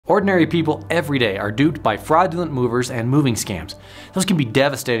Ordinary people every day are duped by fraudulent movers and moving scams. Those can be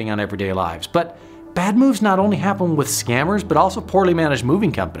devastating on everyday lives, but bad moves not only happen with scammers, but also poorly managed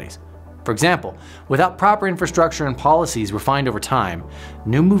moving companies. For example, without proper infrastructure and policies refined over time,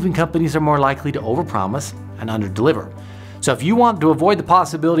 new moving companies are more likely to overpromise and underdeliver. So if you want to avoid the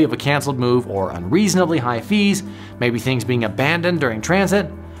possibility of a canceled move or unreasonably high fees, maybe things being abandoned during transit,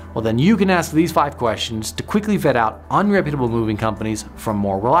 well then you can ask these 5 questions to quickly vet out unreputable moving companies from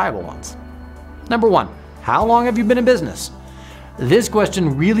more reliable ones. Number 1. How long have you been in business? This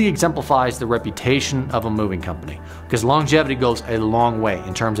question really exemplifies the reputation of a moving company, because longevity goes a long way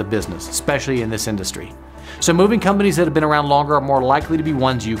in terms of business, especially in this industry. So moving companies that have been around longer are more likely to be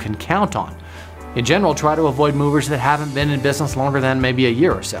ones you can count on. In general, try to avoid movers that haven't been in business longer than maybe a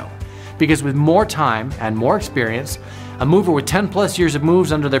year or so, because with more time and more experience, a mover with 10+ years of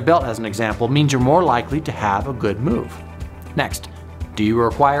moves under their belt, as an example, means you're more likely to have a good move. Next, do you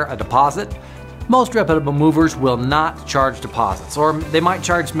require a deposit? Most reputable movers will not charge deposits, or they might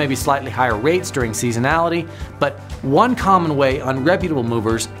charge maybe slightly higher rates during seasonality, but one common way unreputable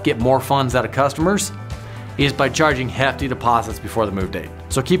movers get more funds out of customers is by charging hefty deposits before the move date.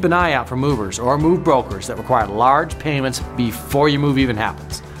 So keep an eye out for movers or move brokers that require large payments before your move even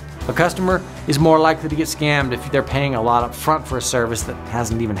happens. A customer is more likely to get scammed if they're paying a lot up front for a service that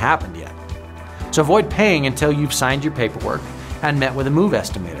hasn't even happened yet. So avoid paying until you've signed your paperwork and met with a move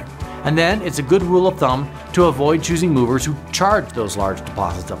estimator. And then it's a good rule of thumb to avoid choosing movers who charge those large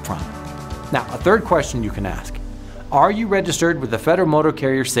deposits up front. Now, a third question you can ask: are you registered with the Federal Motor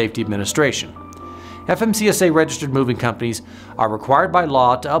Carrier Safety Administration? FMCSA registered moving companies are required by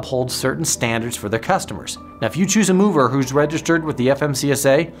law to uphold certain standards for their customers. Now, if you choose a mover who's registered with the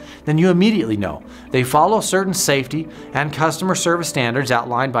FMCSA, then you immediately know they follow certain safety and customer service standards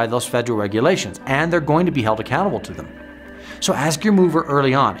outlined by those federal regulations, and they're going to be held accountable to them. So ask your mover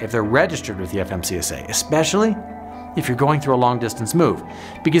early on if they're registered with the FMCSA, especially if you're going through a long-distance move,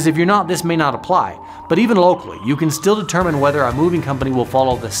 because if you're not, this may not apply. But even locally, you can still determine whether a moving company will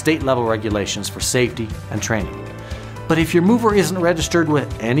follow the state-level regulations for safety and training. But if your mover isn't registered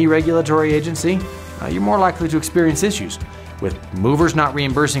with any regulatory agency, you're more likely to experience issues with movers not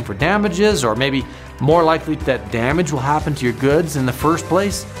reimbursing for damages, or maybe more likely that damage will happen to your goods in the first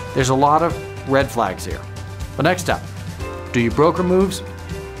place. There's a lot of red flags here. But next up, do you broker moves,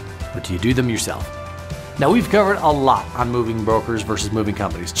 or do you do them yourself? Now, we've covered a lot on moving brokers versus moving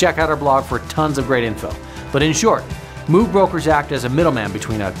companies. Check out our blog for tons of great info. But in short, move brokers act as a middleman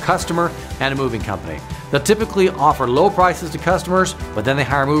between a customer and a moving company. They'll typically offer low prices to customers, but then they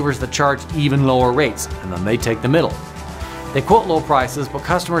hire movers that charge even lower rates, and then they take the middle. They quote low prices, but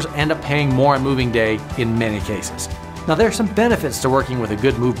customers end up paying more on moving day in many cases. Now, there are some benefits to working with a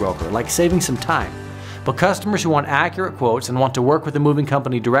good move broker, like saving some time. But customers who want accurate quotes and want to work with the moving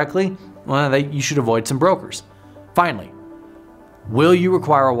company directly, well, you should avoid some brokers. Finally, will you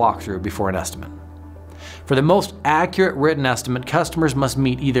require a walkthrough before an estimate? For the most accurate written estimate, customers must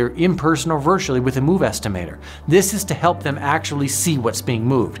meet either in person or virtually with a move estimator. This is to help them actually see what's being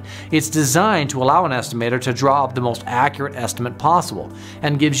moved. It's designed to allow an estimator to draw up the most accurate estimate possible,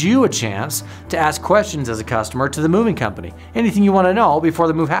 and gives you a chance to ask questions as a customer to the moving company, anything you want to know before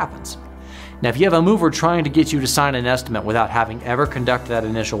the move happens. Now, if you have a mover trying to get you to sign an estimate without having ever conducted that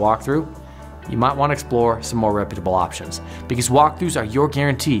initial walkthrough, you might want to explore some more reputable options, because walkthroughs are your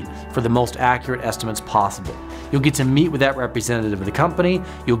guarantee for the most accurate estimates possible. You'll get to meet with that representative of the company,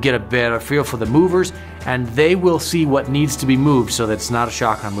 you'll get a better feel for the movers, and they will see what needs to be moved so that it's not a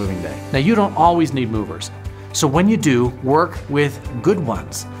shock on moving day. Now, you don't always need movers, so when you do, work with good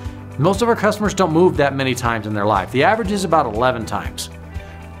ones. Most of our customers don't move that many times in their life. The average is about 11 times.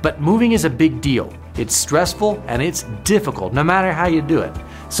 But moving is a big deal. It's stressful and it's difficult, no matter how you do it.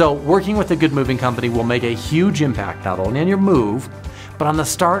 So working with a good moving company will make a huge impact not only on your move, but on the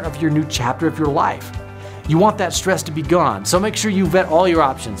start of your new chapter of your life. You want that stress to be gone, so make sure you vet all your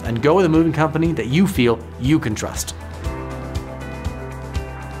options and go with a moving company that you feel you can trust.